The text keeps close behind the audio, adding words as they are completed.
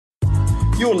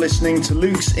You're listening to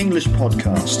Luke's English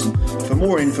Podcast. For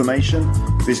more information,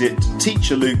 visit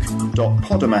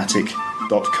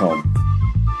teacherluke.podomatic.com.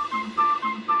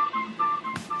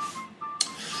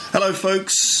 Hello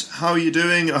folks, how are you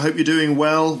doing? I hope you're doing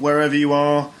well wherever you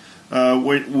are,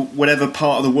 whatever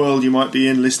part of the world you might be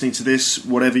in listening to this,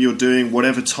 whatever you're doing,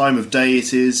 whatever time of day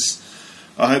it is.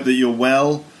 I hope that you're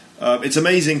well. It's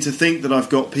amazing to think that I've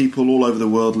got people all over the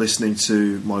world listening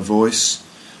to my voice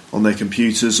on their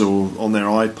computers or on their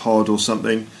iPod or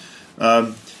something.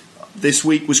 This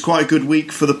week was quite a good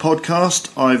week for the podcast.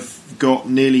 I've got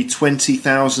nearly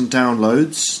 20,000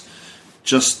 downloads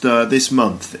just this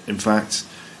month, in fact.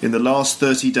 In the last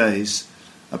 30 days,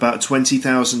 about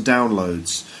 20,000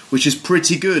 downloads, which is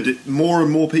pretty good. More and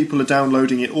more people are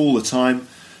downloading it all the time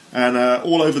and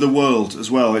all over the world as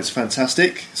well. It's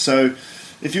fantastic. So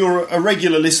if you're a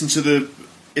regular listener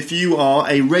if you are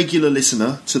a regular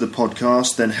listener to the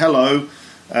podcast, then hello,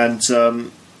 and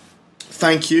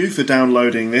thank you for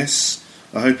downloading this.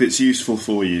 I hope it's useful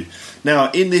for you. Now,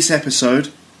 in this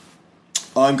episode,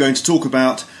 I'm going to talk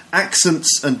about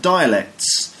accents and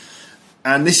dialects,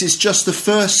 and this is just the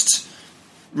first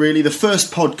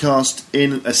podcast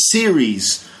in a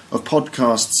series of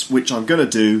podcasts which I'm going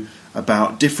to do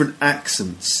about different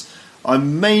accents.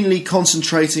 I'm mainly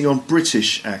concentrating on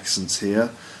British accents here,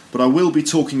 but I will be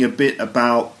talking a bit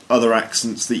about other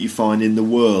accents that you find in the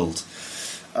world.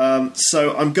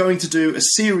 So I'm going to do a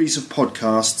series of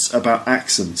podcasts about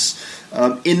accents.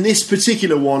 In this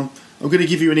particular one, I'm going to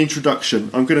give you an introduction.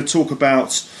 I'm going to talk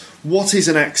about what is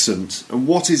an accent and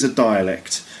what is a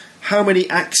dialect. How many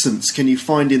accents can you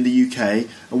find in the UK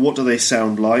and what do they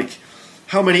sound like?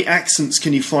 How many accents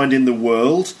can you find in the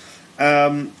world?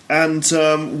 And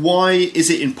why is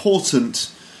it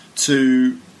important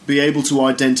to be able to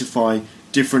identify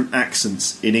different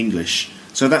accents in English?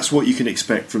 So that's what you can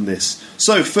expect from this.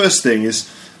 So first thing is,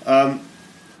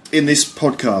 in this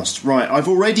podcast, right, I've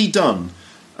already done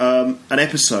an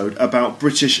episode about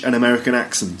British and American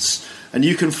accents. And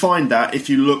you can find that if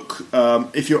you look,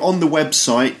 if you're on the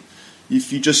website,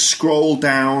 if you just scroll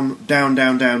down, there's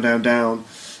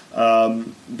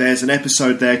an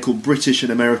episode there called British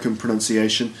and American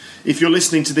Pronunciation. If you're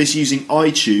listening to this using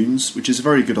iTunes, which is a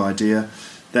very good idea,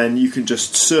 then you can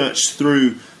just search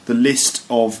through the list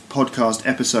of podcast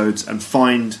episodes and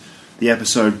find the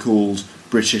episode called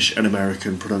British and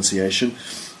American Pronunciation.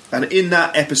 And in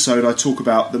that episode, I talk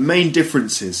about the main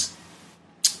differences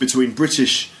between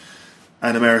British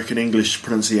and American English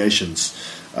pronunciations.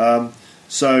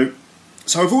 So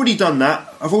I've already done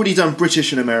that. I've already done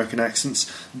British and American accents,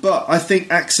 but I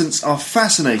think accents are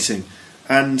fascinating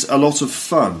and a lot of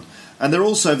fun. And they're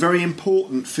also very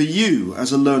important for you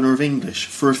as a learner of English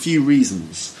for a few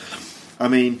reasons. I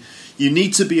mean, you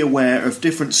need to be aware of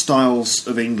different styles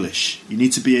of English. You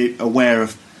need to be aware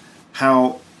of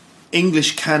how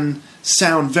English can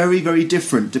sound very, very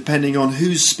different depending on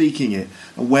who's speaking it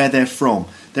and where they're from.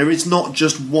 There is not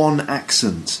just one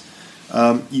accent.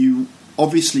 You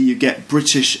get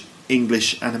British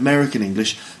English and American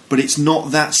English, but it's not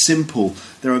that simple.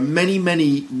 There are many,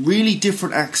 many really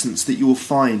different accents that you will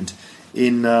find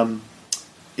in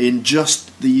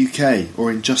just the UK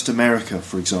or in just America,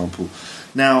 for example.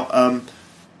 Now,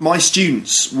 my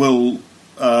students will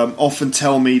often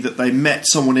tell me that they met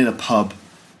someone in a pub,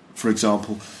 for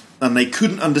example, and they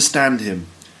couldn't understand him.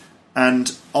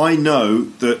 And I know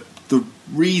that the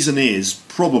reason is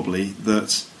probably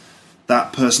that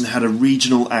person had a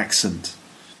regional accent.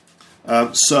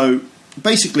 So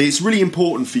basically, it's really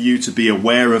important for you to be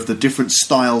aware of the different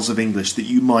styles of English that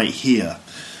you might hear,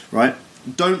 right?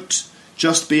 Don't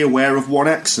just be aware of one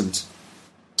accent.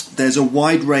 There's a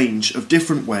wide range of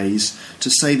different ways to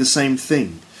say the same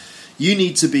thing. You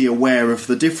need to be aware of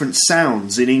the different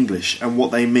sounds in English and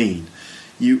what they mean.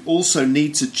 You also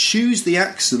need to choose the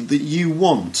accent that you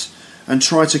want and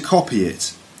try to copy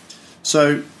it.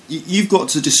 So you've got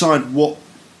to decide what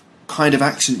kind of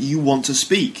accent you want to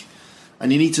speak,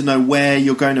 and you need to know where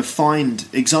you're going to find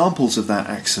examples of that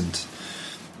accent.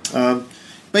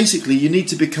 Basically, you need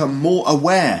to become more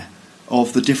aware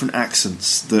of the different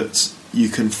accents that you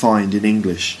can find in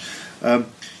English.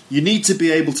 You need to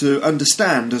be able to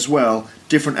understand as well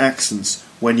different accents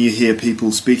when you hear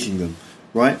people speaking them,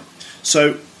 right?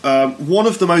 So one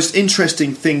of the most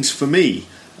interesting things for me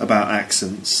about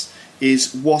accents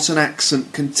is what an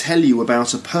accent can tell you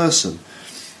about a person.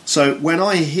 So when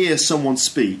I hear someone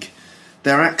speak,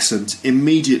 their accent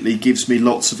immediately gives me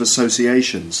lots of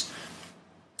associations.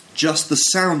 Just the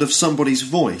sound of somebody's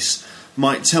voice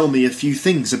might tell me a few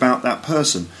things about that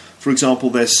person. For example,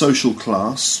 their social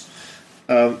class,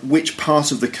 which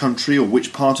part of the country or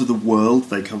which part of the world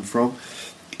they come from.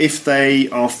 if they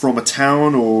are from a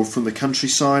town or from the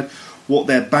countryside, what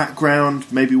their background,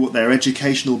 maybe what their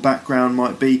educational background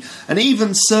might be, and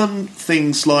even some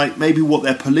things like maybe what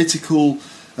their political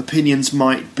opinions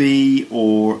might be,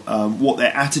 or what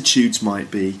their attitudes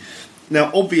might be. Now,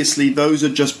 obviously, those are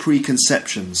just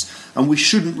preconceptions, and we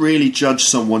shouldn't really judge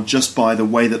someone just by the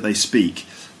way that they speak.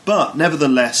 But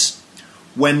nevertheless,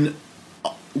 when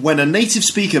a native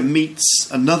speaker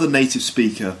meets another native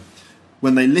speaker,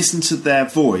 when they listen to their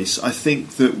voice, I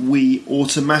think that we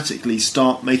automatically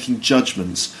start making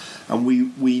judgments, and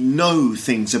we know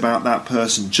things about that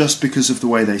person just because of the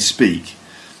way they speak.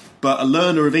 But a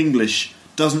learner of English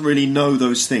doesn't really know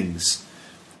those things,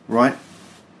 right?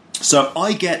 So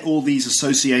I get all these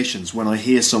associations when I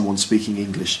hear someone speaking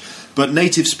English, but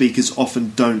native speakers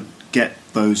often don't get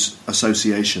those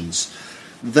associations.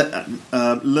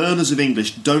 Learners of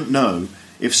English don't know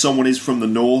if someone is from the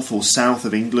north or south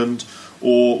of England,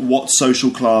 or what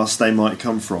social class they might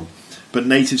come from. But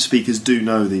native speakers do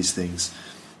know these things.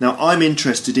 Now, I'm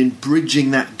interested in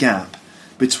bridging that gap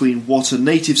between what a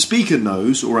native speaker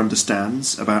knows or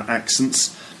understands about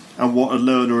accents and what a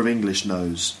learner of English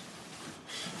knows.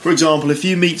 For example, if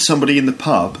you meet somebody in the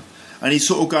pub and he's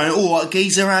sort of going, "Oh,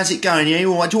 geezer, how's it going? Yeah,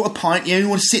 all right, do you want a pint? Yeah, you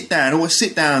want to sit down? All right,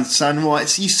 sit down, son. All right,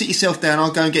 so you sit yourself down,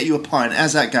 I'll go and get you a pint.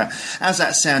 How's that go? How's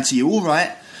that sound to you? All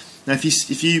right." Now,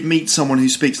 if you meet someone who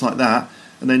speaks like that,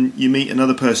 and then you meet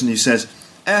another person who says,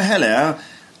 "Hello,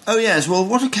 oh yes, well,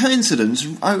 what a coincidence.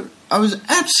 I was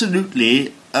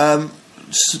absolutely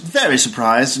very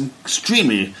surprised and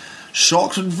extremely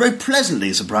shocked and very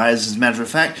pleasantly surprised, as a matter of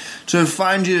fact, to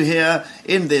find you here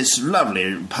in this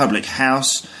lovely public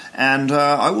house, and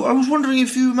I was wondering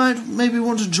if you might maybe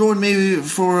want to join me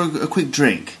for a quick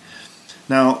drink."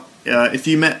 Now, if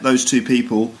you met those two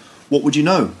people, what would you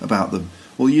know about them?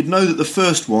 Well, you'd know that the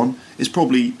first one is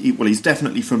probably, well, he's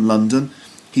definitely from London.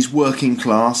 He's working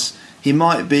class. He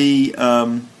might be,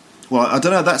 well, I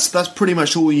don't know. That's pretty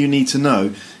much all you need to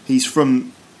know. He's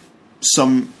from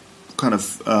some kind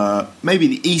of maybe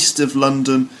the east of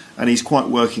London, and he's quite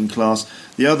working class.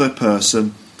 The other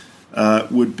person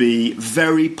would be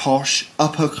very posh,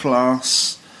 upper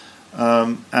class,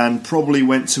 and probably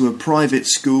went to a private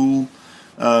school,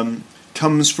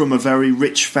 comes from a very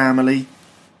rich family.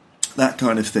 That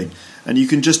kind of thing. And you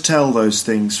can just tell those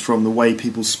things from the way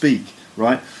people speak,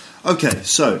 right? Okay,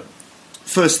 so,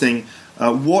 first thing,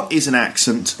 what is an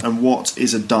accent and what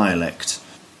is a dialect?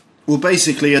 Well,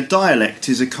 basically, a dialect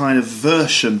is a kind of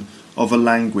version of a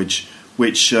language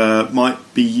which might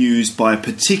be used by a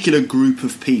particular group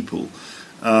of people.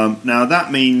 Now,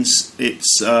 that means it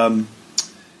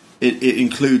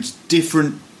includes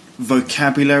different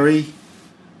vocabulary,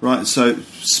 right, so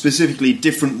specifically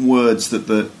different words that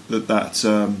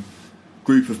that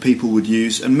group of people would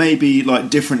use, and maybe like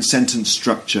different sentence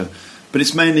structure. But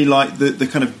it's mainly like the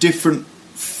kind of different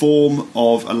form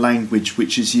of a language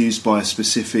which is used by a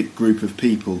specific group of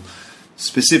people,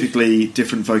 specifically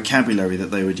different vocabulary that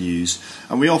they would use.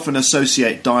 And we often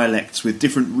associate dialects with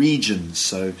different regions,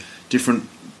 so different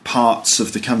parts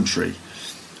of the country.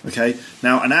 Okay,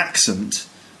 now an accent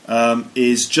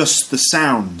is just the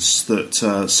sounds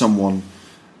that someone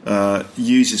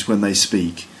uses when they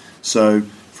speak. So,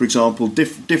 for example,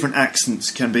 different accents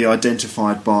can be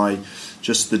identified by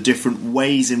just the different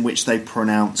ways in which they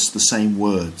pronounce the same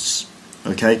words.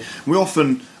 Okay, we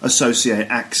often associate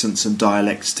accents and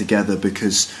dialects together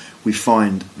because we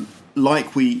find,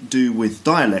 like we do with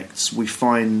dialects, we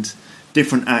find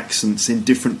different accents in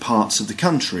different parts of the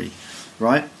country,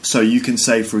 right? So you can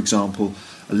say, for example,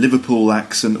 a Liverpool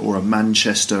accent or a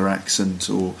Manchester accent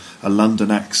or a London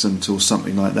accent or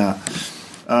something like that.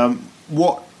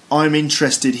 What I'm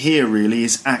interested here really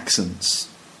is accents,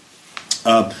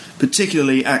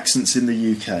 particularly accents in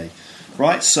the UK.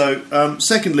 Right, so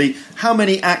secondly, how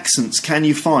many accents can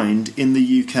you find in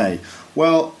the UK?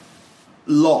 Well,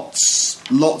 lots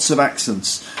of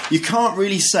accents. You can't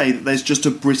really say that there's just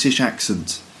a British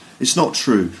accent. It's not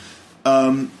true.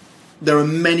 There are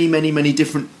many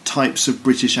different types of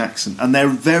British accent, and they're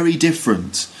very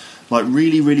different, like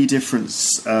really different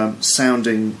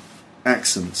sounding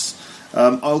accents.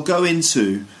 I'll go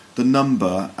into the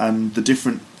number and the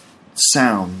different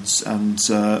sounds and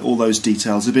all those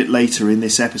details a bit later in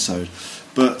this episode,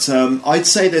 but I'd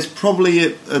say there's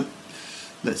probably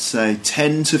let's say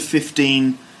 10 to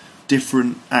 15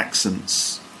 different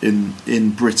accents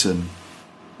in Britain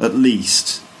at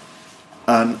least,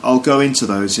 and I'll go into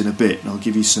those in a bit and I'll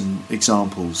give you some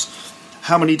examples.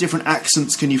 How many different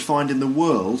accents can you find in the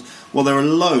world? Well, there are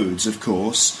loads, of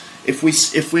course. If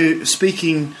we're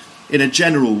speaking in a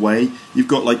general way, you've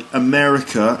got like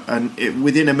America, and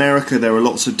within America there are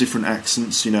lots of different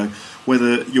accents, you know,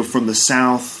 whether you're from the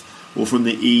south or from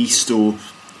the east or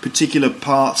particular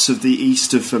parts of the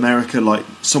east of America, like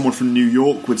someone from New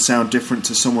York would sound different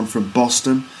to someone from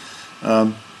Boston,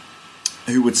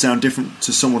 who would sound different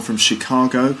to someone from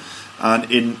Chicago.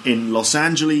 And in Los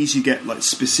Angeles, you get like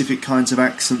specific kinds of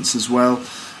accents as well.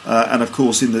 And of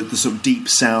course, in the sort of deep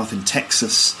south, in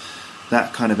Texas,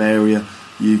 that kind of area,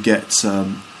 you get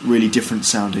really different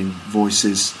sounding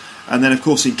voices. And then, of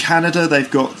course, in Canada,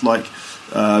 they've got like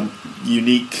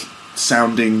unique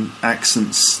sounding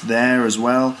accents there as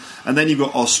well. And then you've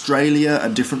got Australia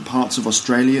and different parts of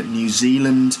Australia, New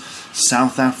Zealand,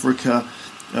 South Africa,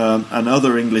 and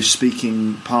other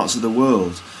English-speaking parts of the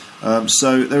world.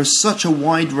 So there's such a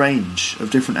wide range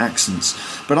of different accents.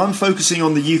 But I'm focusing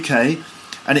on the UK,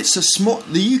 and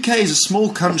the UK is a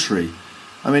small country.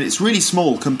 I mean, it's really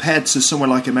small compared to somewhere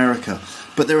like America.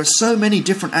 But there are so many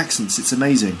different accents, it's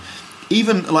amazing.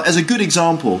 Even, like, as a good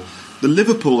example, the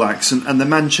Liverpool accent and the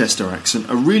Manchester accent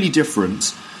are really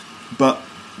different, but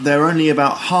they're only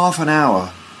about half an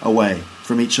hour away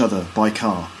from each other by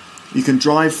car. You can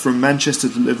drive from Manchester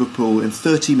to Liverpool in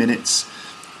 30 minutes,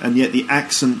 and yet the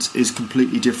accent is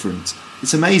completely different.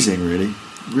 It's amazing, really.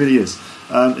 It really is.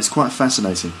 It's quite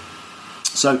fascinating.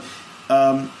 So,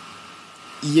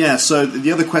 so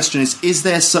the other question is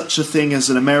there such a thing as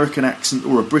an American accent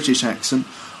or a British accent?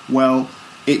 Well,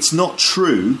 it's not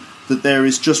true that there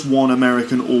is just one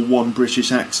American or one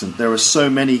British accent. There are so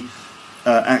many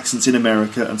accents in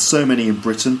America and so many in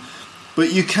Britain,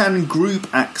 but you can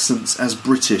group accents as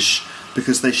British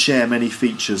because they share many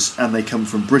features and they come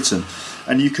from Britain.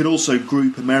 And you can also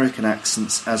group American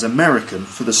accents as American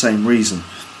for the same reason.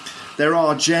 There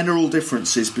are general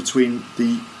differences between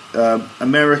the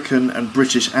American and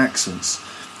British accents,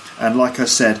 and like I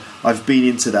said, I've been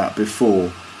into that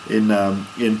before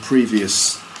in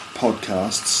previous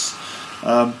podcasts.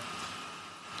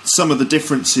 Some of the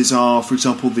differences are, for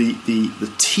example,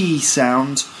 the T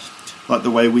sound, like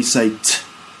the way we say t.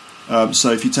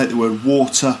 So if you take the word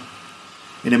water,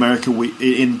 in America,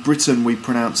 in Britain we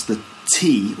pronounce the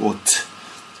T or t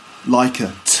like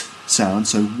a t sound,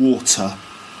 so water.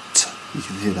 T, you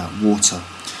can hear that, water.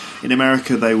 In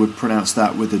America, they would pronounce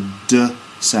that with a d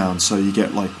sound, so you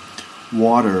get like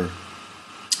water.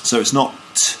 So it's not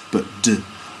t, but d,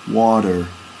 water.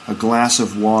 A glass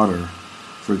of water,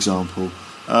 for example.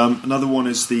 Another one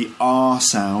is the R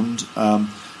sound.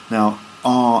 Now,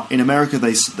 R, in America,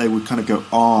 they would kind of go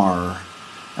R,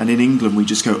 and in England, we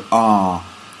just go R.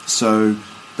 So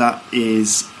that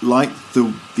is like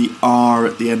the R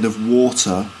at the end of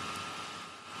water.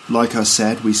 Like I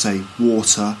said, we say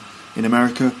water. In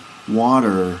America,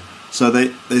 water. So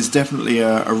there's definitely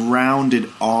a rounded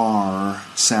R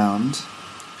sound.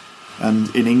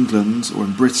 And in England or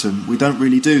in Britain, we don't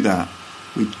really do that.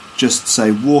 We just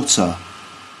say water.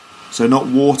 So not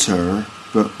water,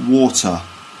 but water.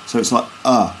 So it's like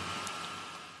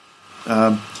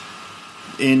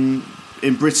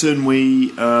In Britain, we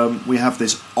have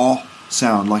this O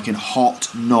sound, like in hot,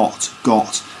 not,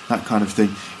 got, that kind of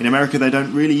thing. In America, they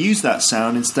don't really use that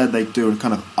sound. Instead, they do a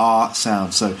kind of R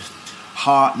sound. So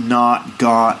hot, not,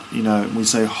 got, we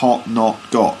say hot, not,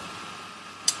 got.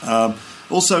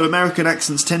 Also, American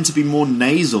accents tend to be more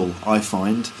nasal, I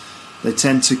find. They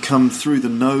tend to come through the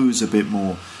nose a bit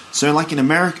more. So like in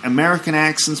American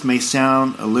accents may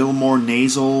sound a little more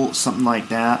nasal, something like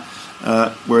that.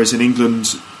 Whereas in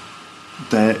England,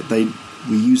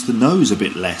 we use the nose a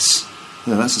bit less.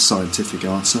 That's a scientific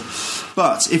answer.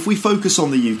 But if we focus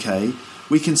on the UK,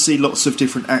 we can see lots of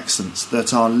different accents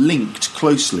that are linked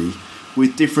closely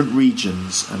with different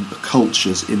regions and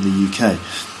cultures in the UK.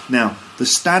 Now, the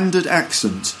standard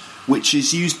accent, which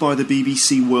is used by the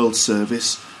BBC World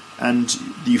Service, and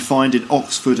you find in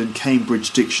Oxford and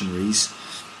Cambridge dictionaries,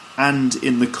 and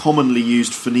in the commonly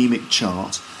used phonemic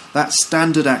chart, that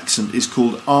standard accent is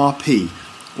called RP,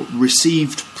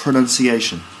 Received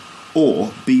Pronunciation, or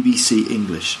BBC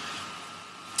English.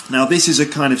 Now, this is a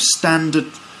kind of standard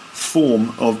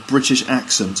form of British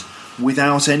accent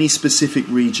without any specific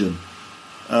region.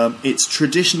 It's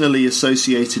traditionally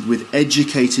associated with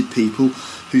educated people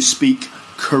who speak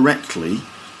correctly.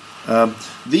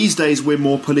 These days we're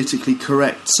more politically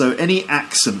correct, so any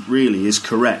accent really is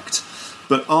correct.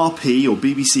 But RP, or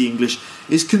BBC English,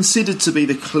 is considered to be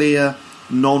the clear,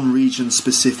 non-region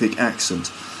specific accent.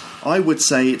 I would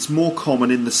say it's more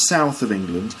common in the south of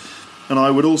England, and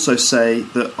I would also say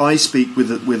that I speak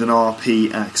with an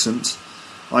RP accent.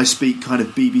 I speak kind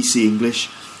of BBC English.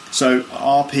 So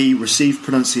RP, received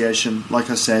pronunciation, like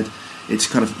I said,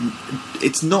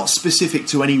 It's not specific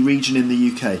to any region in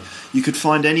the UK. You could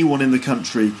find anyone in the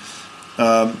country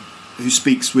who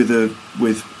speaks with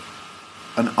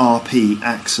an RP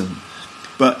accent,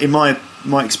 but in my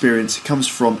experience, it comes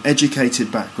from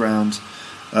educated background,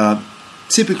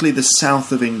 typically the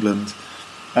south of England,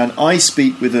 and I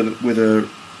speak with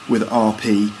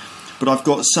RP, but I've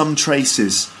got some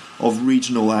traces of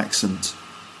regional accent,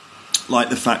 like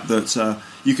the fact that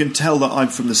you can tell that I'm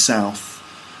from the south.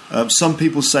 Some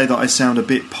people say that I sound a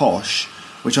bit posh,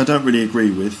 which I don't really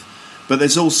agree with, but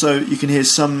there's also, you can hear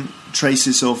some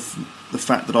traces of the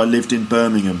fact that I lived in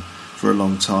Birmingham for a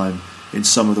long time in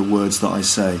some of the words that I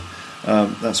say.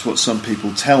 That's what some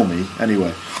people tell me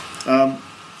anyway.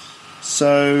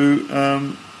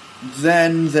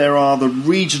 Then there are the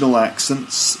regional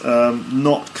accents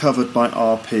not covered by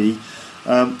RP.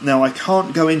 Now I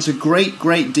can't go into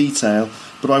great detail,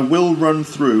 but I will run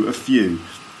through a few,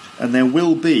 and there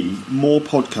will be more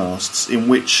podcasts in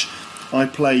which I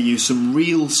play you some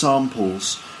real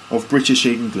samples of British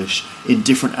English in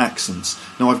different accents.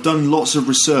 Now I've done lots of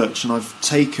research and I've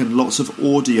taken lots of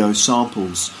audio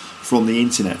samples from the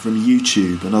internet, from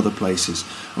YouTube and other places,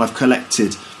 and I've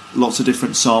collected lots of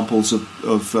different samples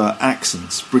of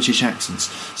accents, British accents.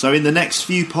 So in the next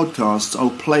few podcasts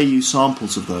I'll play you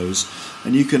samples of those,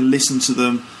 and you can listen to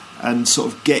them and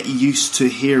sort of get used to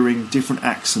hearing different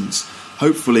accents.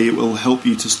 Hopefully it will help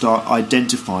you to start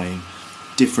identifying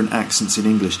different accents in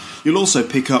English. You'll also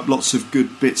pick up lots of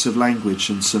good bits of language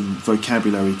and some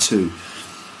vocabulary too,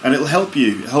 and it'll help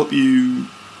you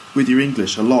with your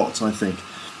English a lot, I think.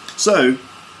 So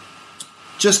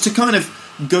just to kind of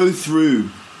go through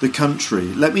the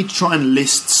country, let me try and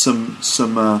list some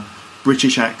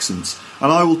British accents,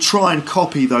 and I will try and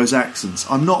copy those accents.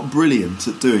 I'm not brilliant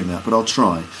at doing that, but I'll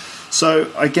try.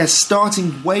 So I guess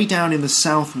starting way down in the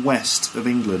southwest of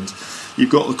England,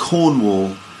 you've got the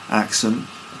Cornwall accent,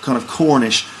 a kind of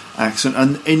Cornish accent,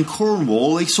 and in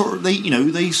Cornwall they sort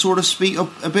of speak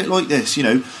a bit like this.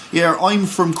 Yeah, I'm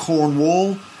from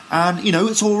Cornwall, and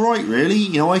it's all right,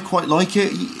 really. I quite like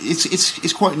it.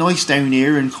 It's quite nice down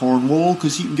here in Cornwall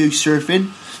because you can go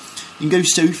surfing. You can go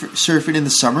surfing in the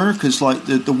summer because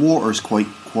the water is quite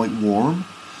warm.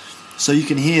 So you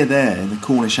can hear there in the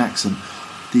Cornish accent,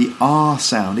 the R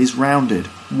sound is rounded,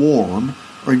 warm,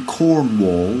 or in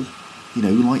Cornwall,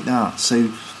 like that.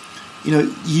 So,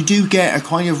 you do get a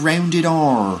kind of rounded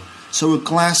R. So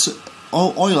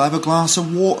I'll have a glass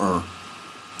of water,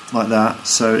 like that.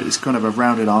 So it's kind of a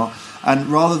rounded R. And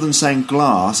rather than saying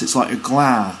glass, it's like a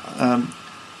glass.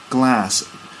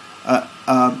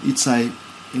 You'd say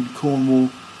in Cornwall,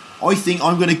 I think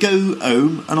I'm going to go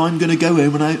home, and I'm going to go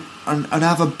home and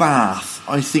have a bath.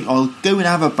 I think I'll go and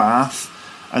have a bath,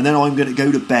 and then I'm going to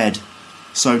go to bed.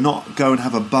 So not go and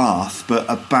have a bath, but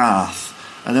a bath.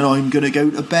 And then I'm going to go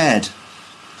to bed.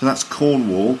 So that's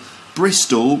Cornwall.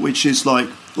 Bristol, which is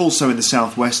also in the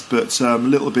southwest, but a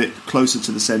little bit closer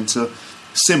to the centre.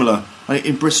 Similar.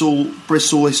 In Bristol they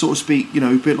sort of speak,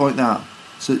 a bit like that.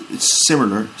 So it's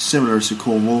similar to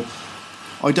Cornwall.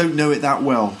 I don't know it that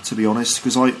well, to be honest,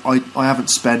 because I haven't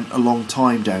spent a long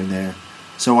time down there.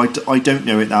 So I don't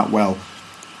know it that well.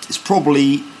 It's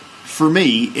probably, for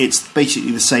me, it's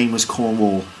basically the same as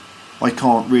Cornwall. I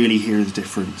can't really hear the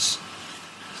difference.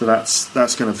 So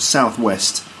that's kind of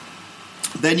southwest.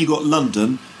 Then you've got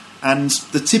London, and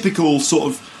the typical sort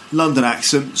of London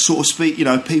accent sort of speak,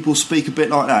 people speak a bit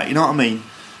like that, you know what I mean?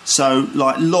 So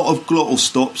a lot of glottal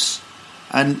stops,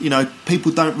 and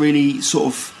people don't really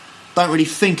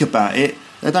think about it.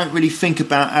 They don't really think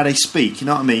about how they speak, you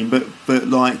know what I mean? But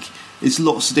it's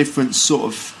lots of different sort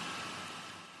of.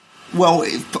 Well,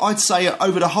 I'd say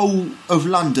over the whole of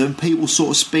London, people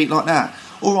sort of speak like that.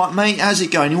 All right, mate, how's it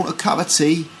going? You want a cup of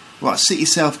tea? Right, sit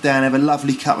yourself down, have a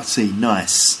lovely cup of tea.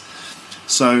 Nice.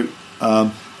 So,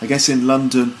 I guess in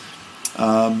London,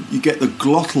 you get the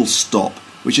glottal stop,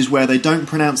 which is where they don't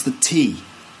pronounce the T.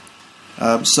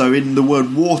 So in the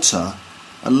word water,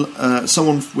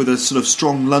 someone with a sort of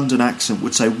strong London accent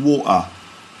would say water.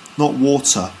 Not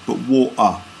water, but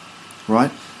water.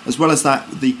 Right? As well as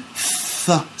that, the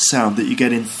th sound that you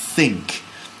get in think.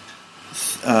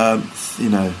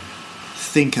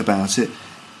 Think about it.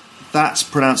 That's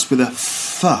pronounced with a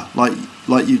f,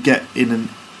 like you get in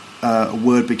a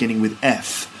word beginning with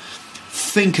F.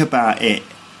 Think about it.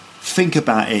 Think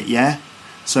about it, yeah?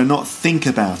 So not think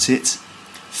about it.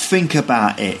 Think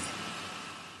about it.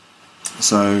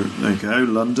 So, there you go,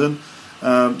 London.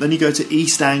 Then you go to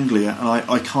East Anglia, and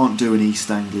I can't do an East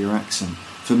Anglia accent.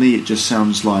 For me, it just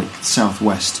sounds like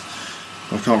southwest.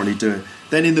 I can't really do it.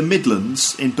 Then in the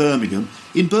Midlands, in Birmingham,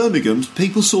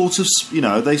 people sort of,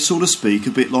 they sort of speak a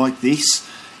bit like this.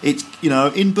 It,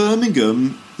 in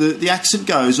Birmingham, the accent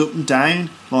goes up and down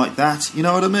like that. You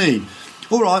know what I mean?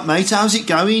 All right, mate, how's it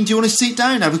going? Do you want to sit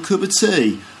down and have a cup of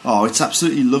tea? Oh, it's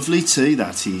absolutely lovely tea,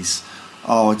 that is.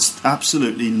 Oh, it's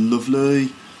absolutely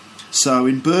lovely. So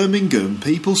in Birmingham,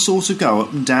 people sort of go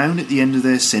up and down at the end of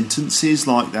their sentences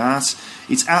like that.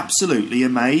 It's absolutely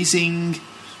amazing.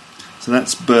 So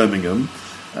that's Birmingham.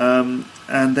 And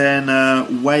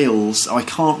then Wales. I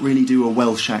can't really do a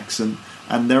Welsh accent.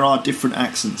 And there are different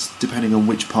accents depending on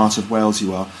which part of Wales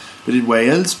you are. But in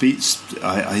Wales,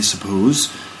 I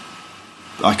suppose,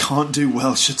 I can't do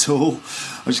Welsh at all.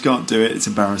 I just can't do it. It's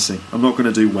embarrassing. I'm not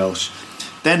going to do Welsh.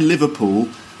 Then Liverpool.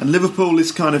 And Liverpool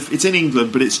is it's in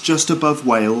England, but it's just above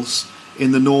Wales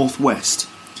in the northwest.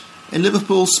 In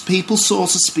Liverpool, people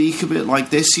sort of speak a bit like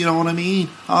this, you know what I mean?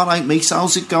 All right, mate,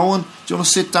 how's it going? Do you want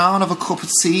to sit down, have a cup of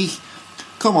tea?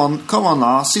 Come on,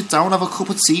 Lars, sit down, have a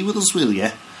cup of tea with us, will you?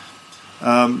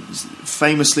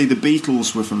 Famously, the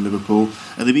Beatles were from Liverpool,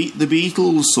 and the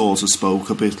Beatles sort of spoke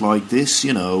a bit like this,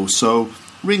 So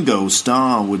Ringo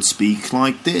Starr would speak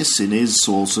like this in his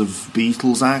sort of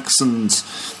Beatles accent.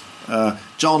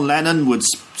 John Lennon would,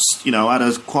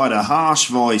 had quite a harsh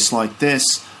voice like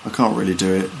this. I can't really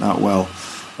do it that well.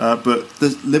 But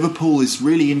Liverpool is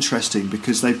really interesting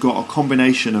because they've got a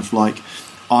combination of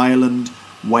Ireland,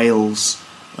 Wales,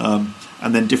 and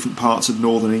then different parts of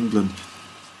northern England.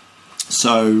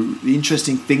 So the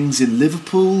interesting things in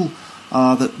Liverpool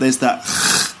are that there's that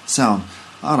sound.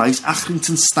 All right,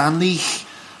 Accrington Stanley.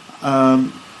 All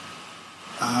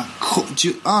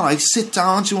right, sit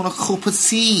down. Do you want a cup of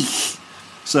tea?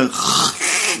 So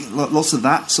lots of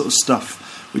that sort of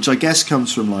stuff, which I guess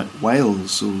comes from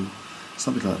Wales or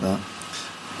something like that.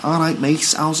 All right,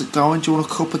 mate, how's it going? Do you want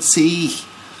a cup of tea?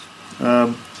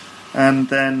 And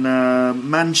then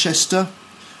Manchester,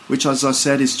 which, as I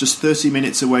said, is just 30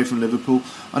 minutes away from Liverpool.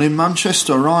 And in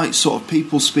Manchester, right, sort of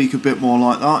people speak a bit more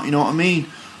like that, you know what I mean?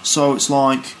 So it's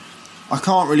I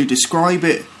can't really describe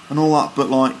it and all that, but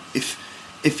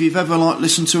if you've ever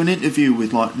listened to an interview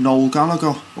with Noel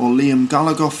Gallagher or Liam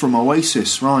Gallagher from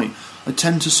Oasis, right, I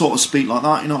tend to sort of speak like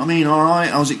that, you know what I mean? All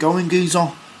right, how's it going,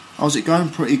 geezer? How's it going?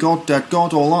 Pretty God, dead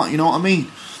God, all that, you know what I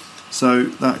mean? So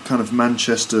that kind of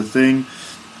Manchester thing.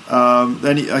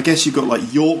 Then I guess you've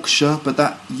got Yorkshire, but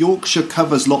that Yorkshire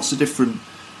covers lots of different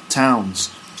towns.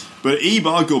 But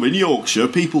Ebargum in Yorkshire,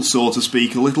 people sort of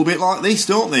speak a little bit like this,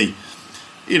 don't they?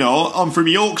 I'm from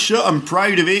Yorkshire, I'm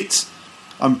proud of it.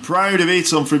 I'm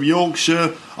from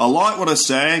Yorkshire. I like what I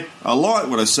say,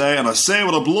 and I say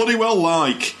what I bloody well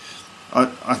like.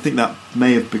 I think that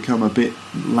may have become a bit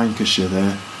Lancashire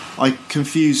there. I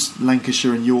confuse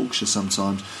Lancashire and Yorkshire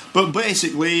sometimes. But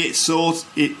basically,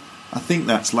 I think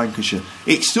that's Lancashire.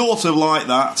 It's sort of like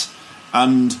that.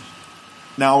 And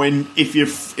now, if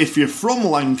you're from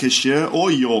Lancashire or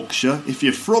Yorkshire, if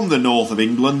you're from the north of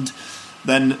England,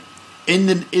 then in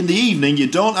the evening you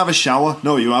don't have a shower.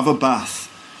 No, you have a bath.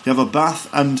 You have a bath,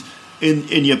 and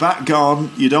in your back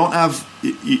garden you don't have.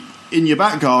 In your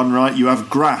back garden, right, you have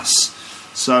grass.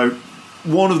 So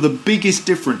one of the biggest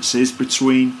differences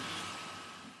between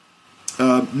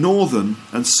northern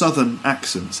and southern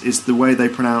accents is the way they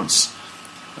pronounce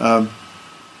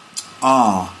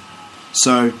R.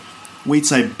 So we'd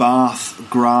say bath,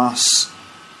 grass,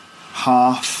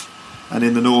 half, and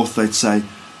in the north they'd say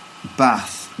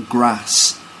bath,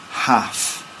 grass,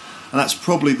 half. And that's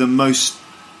probably the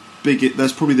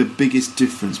biggest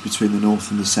difference between the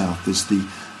north and the south is the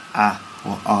A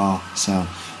or R sound.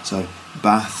 So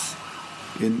bath.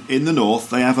 In the north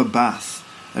they have a bath,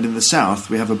 and in the south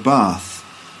we have a bath,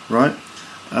 right?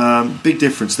 Big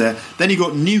difference there. Then you've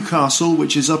got Newcastle,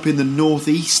 which is up in the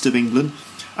northeast of England,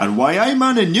 and why I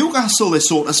man in Newcastle they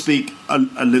sort of speak a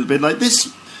little bit like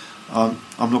this. I'm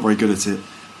not very good at it,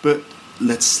 but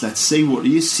let's see. What do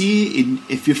you see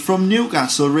if you're from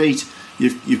Newcastle, right?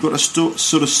 You've got to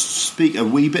sort of speak a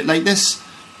wee bit like this,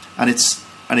 and it's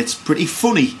pretty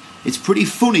funny. It's pretty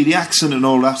funny, the accent and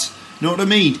all that. You know what I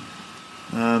mean?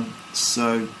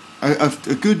 So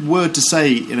a good word to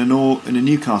say in a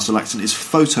Newcastle accent is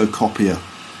photocopier,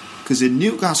 because in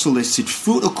Newcastle they said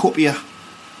photocopier.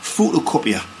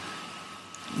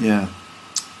 Yeah.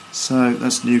 So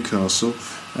that's Newcastle,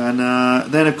 and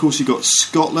then of course you've got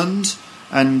Scotland,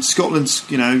 and Scotland's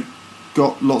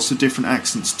got lots of different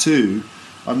accents too.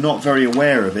 I'm not very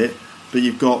aware of it, but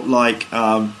you've got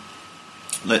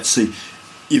let's see,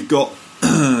 you've got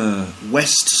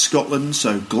West Scotland,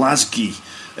 so Glasgow.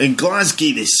 In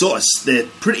Glasgow, they're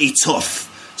pretty tough,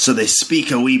 so they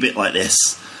speak a wee bit like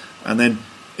this. And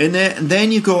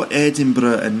then you've got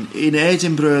Edinburgh, and in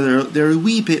Edinburgh they're a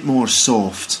wee bit more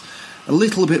soft. a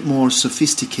little bit more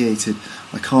sophisticated.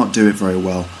 I can't do it very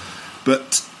well,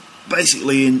 but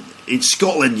basically in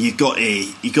Scotland you got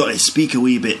to speak a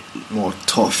wee bit more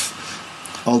tough.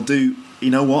 I'm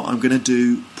going to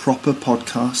do proper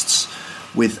podcasts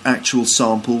with actual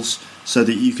samples so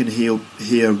that you can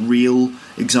hear real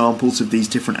examples of these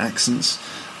different accents.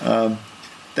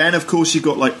 Then of course you've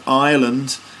got like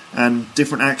Ireland and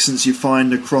different accents you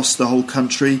find across the whole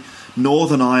country.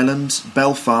 Northern Ireland,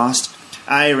 Belfast.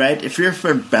 Aye, right, if you're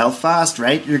from Belfast,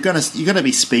 right, you're gonna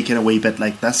be speaking a wee bit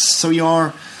like this, so you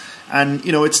are. And,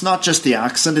 it's not just the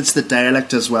accent, it's the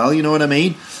dialect as well, you know what I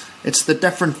mean? It's the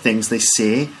different things they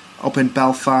say up in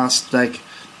Belfast, like,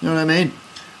 you know what I mean?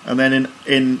 And then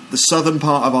in the southern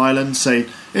part of Ireland, say,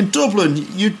 in Dublin,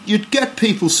 you'd get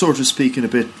people sort of speaking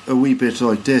a wee bit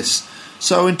like this.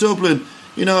 So in Dublin,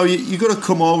 you got to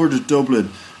come over to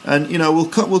Dublin, and,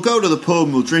 we'll go to the pub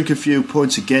and we'll drink a few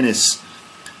pints of Guinness.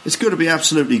 It's going to be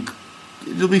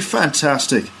it'll be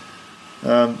fantastic.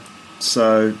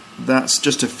 So that's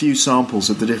just a few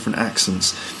samples of the different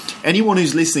accents. Anyone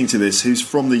who's listening to this who's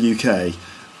from the UK,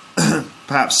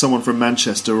 perhaps someone from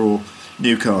Manchester or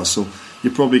Newcastle,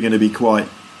 you're probably going to be quite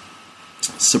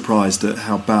surprised at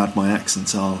how bad my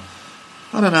accents are.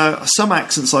 I don't know, some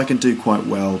accents I can do quite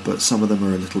well, but some of them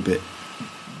are a little bit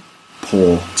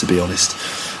poor, to be honest.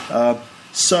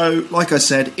 So, like I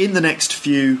said, in the next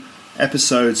few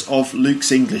episodes of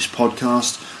Luke's English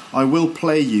podcast, I will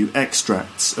play you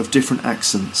extracts of different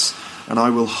accents, and I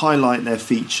will highlight their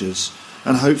features,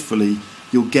 and hopefully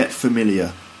you'll get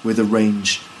familiar with a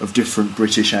range of different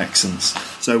British accents.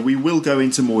 So we will go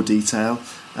into more detail,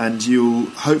 and you'll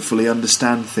hopefully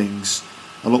understand things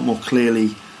a lot more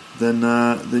clearly than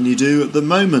you do at the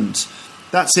moment.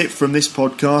 That's it from this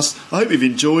podcast. I hope you've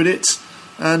enjoyed it,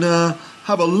 and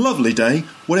have a lovely day,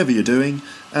 whatever you're doing,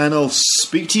 and I'll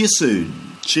speak to you soon.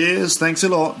 Cheers, thanks a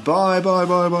lot. Bye.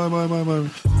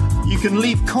 You can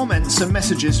leave comments and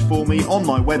messages for me on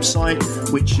my website,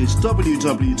 which is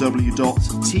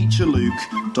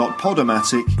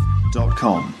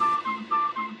www.teacherluke.podomatic.com.